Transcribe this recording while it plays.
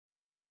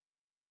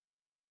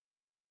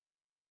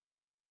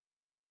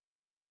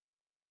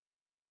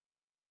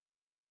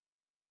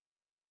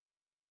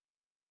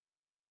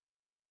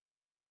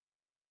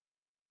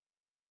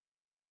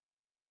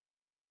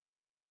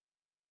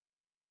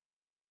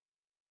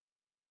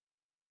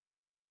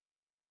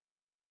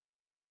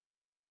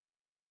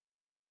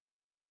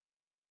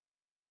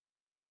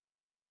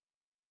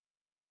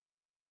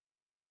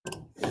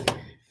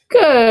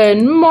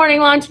Good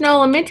morning, Longino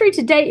Elementary.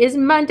 Today is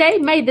Monday,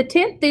 May the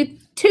 10th,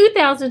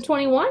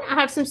 2021. I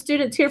have some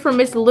students here from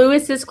Miss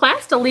Lewis's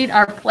class to lead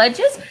our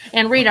pledges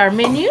and read our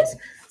menus.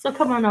 So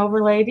come on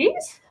over,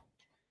 ladies.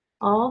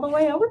 All the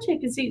way over so you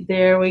can see.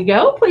 There we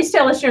go. Please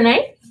tell us your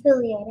name.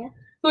 Julieta.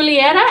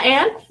 Julieta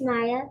and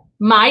Maya.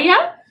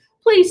 Maya.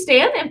 Please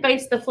stand and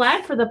face the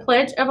flag for the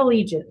Pledge of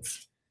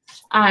Allegiance.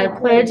 I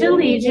pledge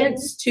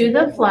allegiance to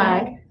the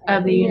flag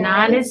of the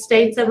United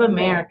States of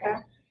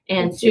America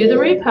and to the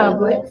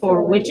republic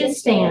for which it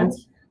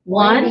stands,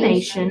 one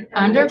nation,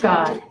 under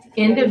God,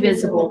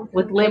 indivisible,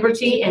 with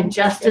liberty and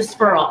justice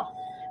for all.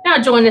 Now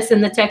join us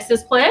in the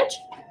Texas Pledge.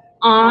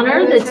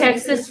 Honor the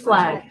Texas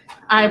flag.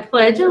 I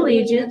pledge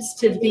allegiance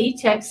to thee,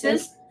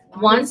 Texas,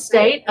 one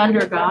state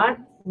under God,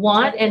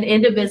 one and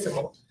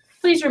indivisible.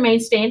 Please remain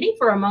standing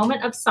for a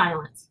moment of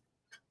silence.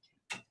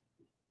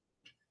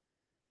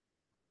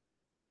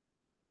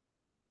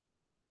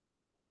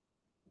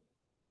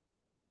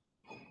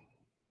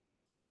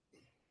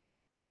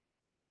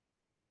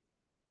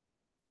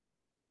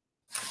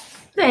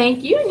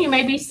 Thank you, and you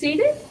may be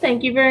seated.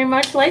 Thank you very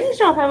much, ladies.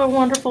 Y'all have a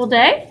wonderful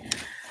day.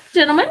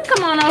 Gentlemen,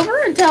 come on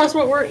over and tell us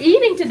what we're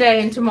eating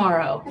today and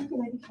tomorrow.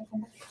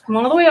 Come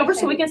all the way over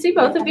so we can see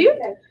both of you.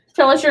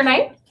 Tell us your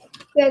name.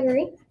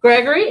 Gregory.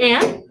 Gregory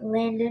and?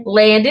 Landon.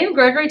 Landon.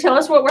 Gregory, tell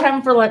us what we're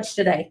having for lunch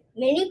today.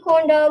 Mini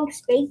corn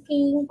dogs, baked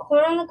bean,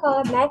 corn on the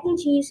cob, mac and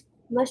cheese,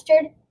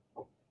 mustard,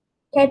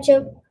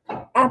 ketchup,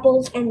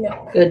 apples, and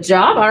milk. Good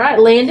job. All right,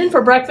 Landon,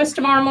 for breakfast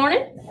tomorrow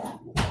morning?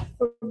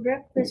 For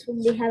breakfast,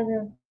 we'll be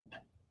having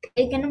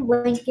bacon and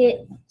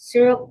blanket,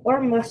 syrup or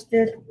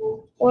mustard,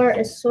 or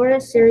a sort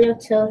of cereal,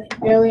 toast,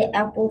 jelly,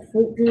 apple,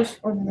 fruit juice,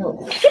 or milk.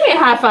 Give me a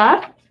high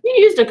five. You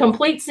used a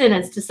complete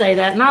sentence to say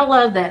that, and I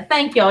love that.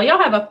 Thank y'all.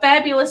 Y'all have a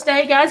fabulous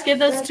day, guys. Give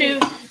those to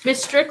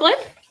Miss Strickland.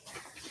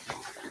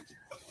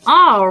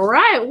 All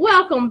right.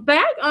 Welcome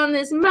back on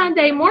this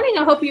Monday morning.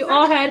 I hope you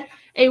all had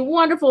a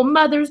wonderful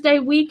Mother's Day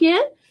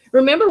weekend.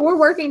 Remember, we're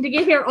working to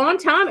get here on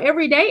time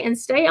every day and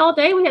stay all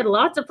day. We had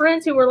lots of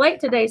friends who were late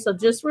today, so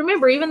just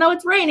remember, even though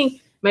it's raining,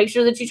 make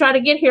sure that you try to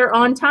get here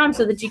on time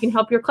so that you can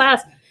help your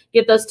class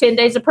get those 10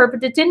 days of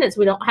perfect attendance.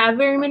 We don't have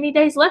very many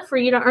days left for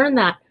you to earn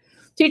that.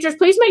 Teachers,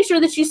 please make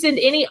sure that you send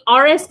any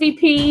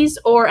RSVPs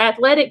or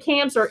athletic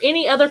camps or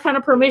any other kind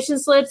of permission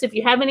slips. If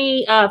you have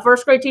any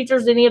first grade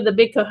teachers, any of the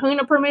Big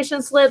Kahuna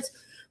permission slips,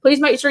 please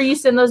make sure you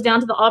send those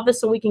down to the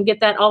office so we can get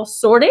that all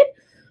sorted.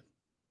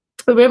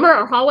 Remember,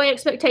 our hallway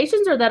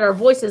expectations are that our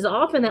voice is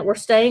off and that we're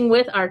staying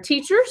with our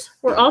teachers.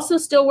 We're also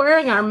still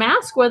wearing our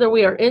mask, whether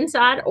we are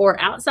inside or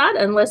outside,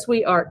 unless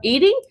we are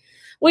eating.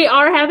 We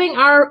are having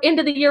our end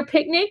of the year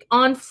picnic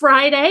on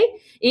Friday.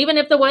 Even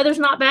if the weather's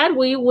not bad,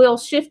 we will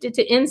shift it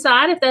to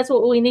inside if that's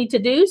what we need to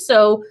do.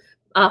 So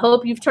I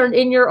hope you've turned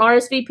in your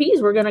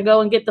RSVPs. We're going to go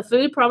and get the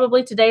food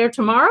probably today or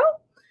tomorrow.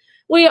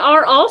 We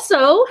are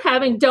also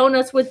having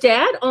donuts with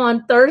Dad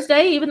on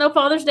Thursday. Even though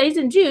Father's Day is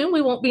in June,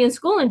 we won't be in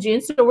school in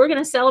June. So we're going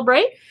to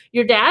celebrate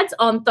your dads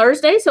on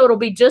Thursday. So it'll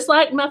be just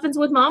like Muffins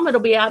with Mom.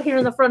 It'll be out here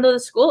in the front of the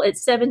school at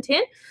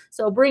 7:10.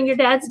 So bring your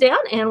dads down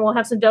and we'll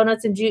have some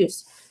donuts and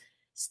juice.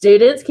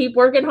 Students, keep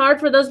working hard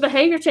for those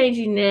behavior changes.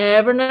 You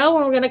never know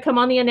when we're going to come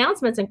on the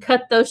announcements and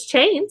cut those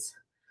chains.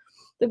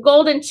 The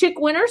Golden Chick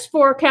winners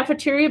for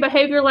cafeteria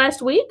behavior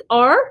last week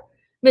are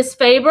Miss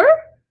Faber,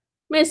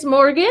 Miss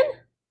Morgan,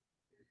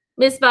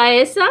 Miss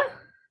Baeza,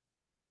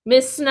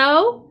 Miss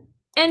Snow,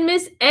 and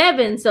Miss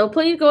Evans. So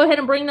please go ahead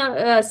and bring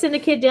the send a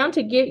kid down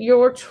to get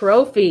your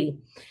trophy.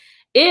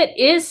 It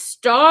is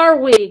Star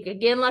Week.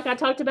 Again, like I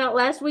talked about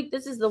last week,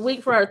 this is the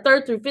week for our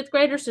 3rd through 5th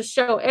graders to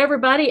show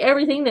everybody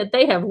everything that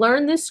they have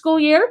learned this school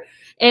year.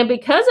 And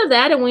because of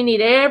that, and we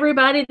need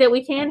everybody that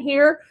we can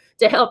here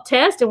to help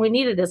test, and we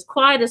need it as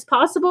quiet as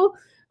possible,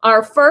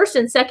 our 1st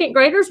and 2nd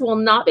graders will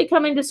not be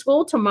coming to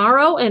school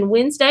tomorrow and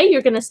Wednesday.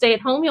 You're going to stay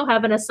at home. You'll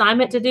have an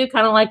assignment to do,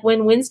 kind of like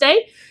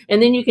Wednesday,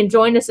 and then you can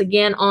join us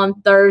again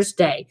on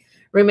Thursday.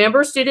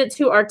 Remember, students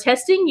who are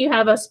testing, you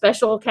have a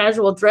special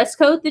casual dress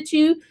code that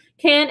you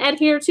can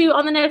adhere to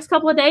on the next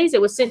couple of days.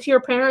 It was sent to your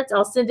parents.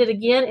 I'll send it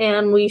again,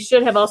 and we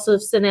should have also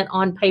sent it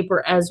on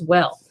paper as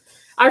well.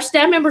 Our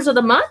staff members of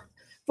the month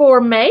for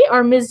May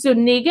are Ms.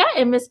 Zuniga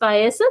and Ms.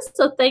 Baeza,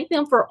 so thank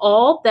them for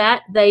all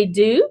that they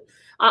do.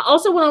 I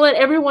also want to let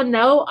everyone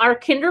know our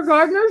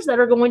kindergartners that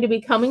are going to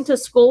be coming to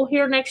school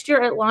here next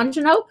year at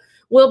Longino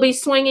will be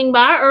swinging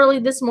by early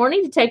this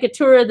morning to take a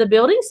tour of the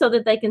building so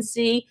that they can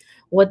see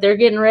what they're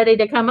getting ready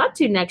to come up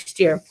to next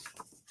year.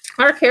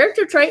 Our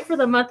character trait for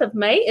the month of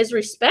May is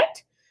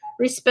respect.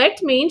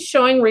 Respect means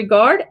showing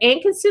regard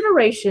and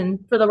consideration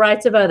for the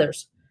rights of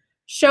others.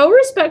 Show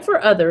respect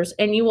for others,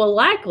 and you will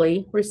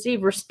likely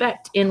receive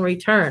respect in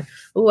return.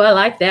 Ooh, I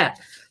like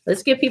that.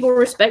 Let's give people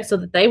respect so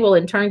that they will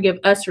in turn give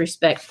us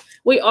respect.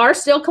 We are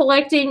still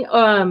collecting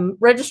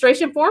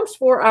registration forms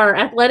for our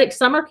athletic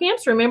summer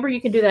camps. Remember,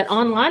 you can do that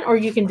online or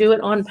you can do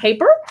it on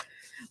paper.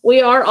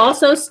 We are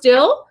also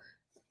still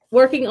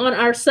working on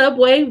our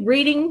Subway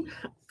Reading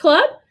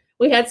Club.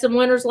 We had some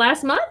winners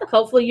last month.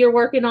 Hopefully you're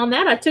working on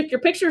that. I took your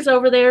pictures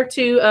over there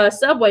to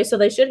Subway, so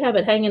they should have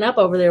it hanging up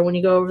over there when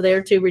you go over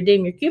there to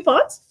redeem your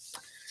coupons.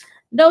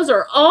 Those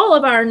are all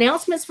of our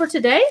announcements for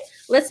today.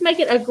 Let's make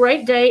it a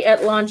great day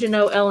at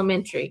Longino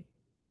Elementary.